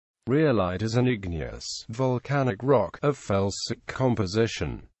Rhyolite is an igneous, volcanic rock of felsic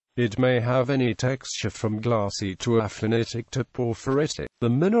composition. It may have any texture from glassy to aphanitic to porphyritic. The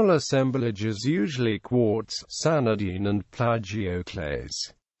mineral assemblage is usually quartz, sanidine and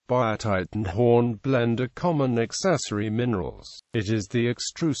plagioclase. Biotite and hornblende are common accessory minerals. It is the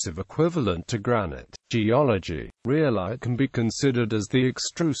extrusive equivalent to granite. Geology. Rhyolite can be considered as the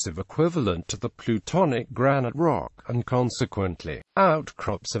extrusive equivalent to the plutonic granite rock, and consequently,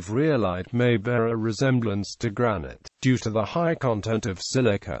 outcrops of rhyolite may bear a resemblance to granite. Due to the high content of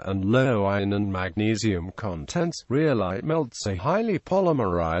silica and low iron and magnesium contents, rhyolite melts are highly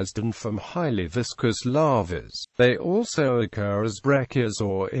polymerized and form highly viscous lavas. They also occur as breccias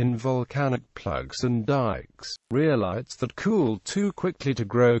or in volcanic plugs and dikes. Rhyolites that cool too quickly to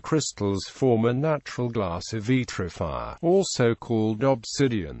grow crystals form a natural glassy vitrifier, also called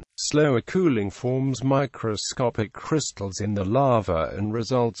obsidian. Slower cooling forms microscopic crystals in the lava and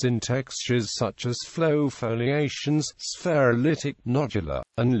results in textures such as flow foliations, spherolytic, nodular,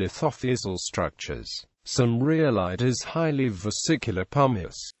 and lithophysal structures. Some rhyolite is highly vesicular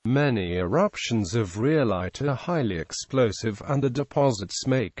pumice. Many eruptions of rhyolite are highly explosive, and the deposits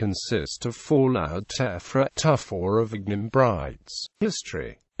may consist of fallout tephra, tuff or of ignimbrites.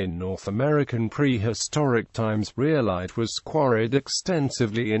 History. In North American prehistoric times, rhyolite was quarried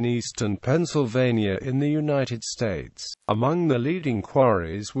extensively in eastern Pennsylvania in the United States. Among the leading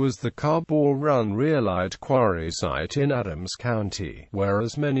quarries was the Carbore Run rhyolite quarry site in Adams County, where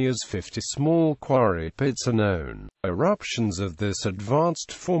as many as 50 small quarry pits are known. Eruptions of this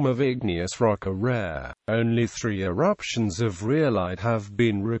advanced form of igneous rock are rare. Only 3 eruptions of rhyolite have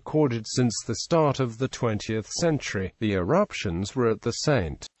been recorded since the start of the 20th century. The eruptions were at the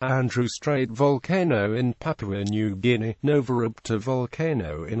St. Andrew Strait volcano in Papua New Guinea, Novarupta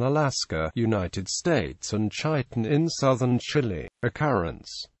volcano in Alaska, United States, and Chiton in southern Chile.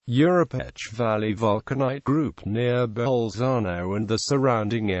 Occurrence: Europech Valley volcanite group near Bolzano and the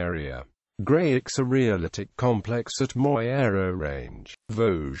surrounding area. Greyx, a rhyolitic complex at Moyero Range,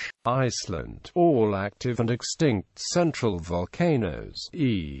 Vosges, Iceland. All active and extinct central volcanoes,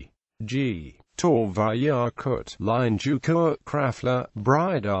 e.g. Torvayakut, Linjukur, Krafla,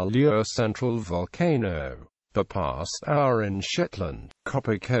 Bridalur Central Volcano. The past hour in Shetland,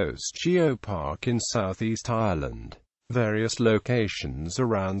 Copper Coast Geopark in southeast Ireland. Various locations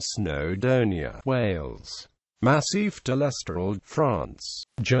around Snowdonia, Wales. Massif de l'Esterald, France.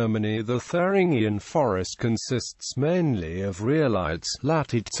 Germany. The Thuringian forest consists mainly of rhyolites,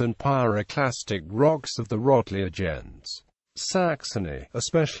 latites and pyroclastic rocks of the Rotlier gens. Saxony,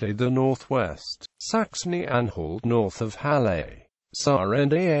 especially the northwest. Saxony-Anhalt north of Halle.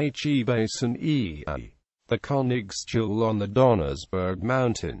 Saar-and-Ahe Basin e.a. The Königsstuhl on the Donnersberg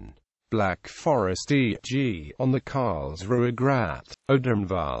Mountain. Black Forest e.g. on the Karlsruhe Grat.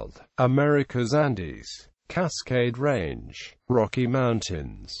 Odenwald. America's Andes. Cascade Range. Rocky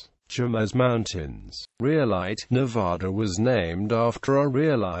Mountains. Jemez Mountains. Rhyolite. Nevada was named after a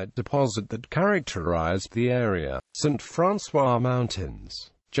rhyolite deposit that characterized the area. St. Francois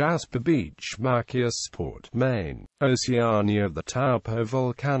Mountains. Jasper Beach, Machiasport, Maine. Oceania. The Taupo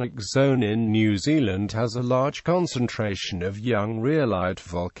volcanic zone in New Zealand has a large concentration of young rhyolite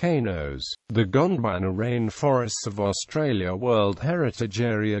volcanoes. The Gondwana rainforests of Australia World Heritage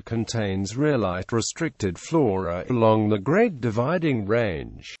Area contains rhyolite-restricted flora along the Great Dividing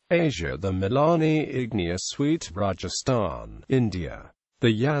Range. Asia. The Milani igneous suite, Rajasthan, India. The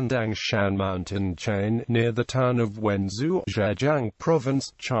Yandangshan mountain chain, near the town of Wenzhou, Zhejiang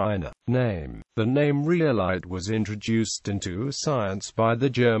Province, China. Name. The name rhyolite was introduced into science by the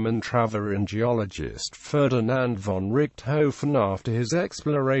German traveler and geologist Ferdinand von Richthofen after his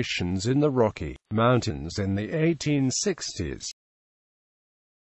explorations in the Rocky Mountains in the 1860s.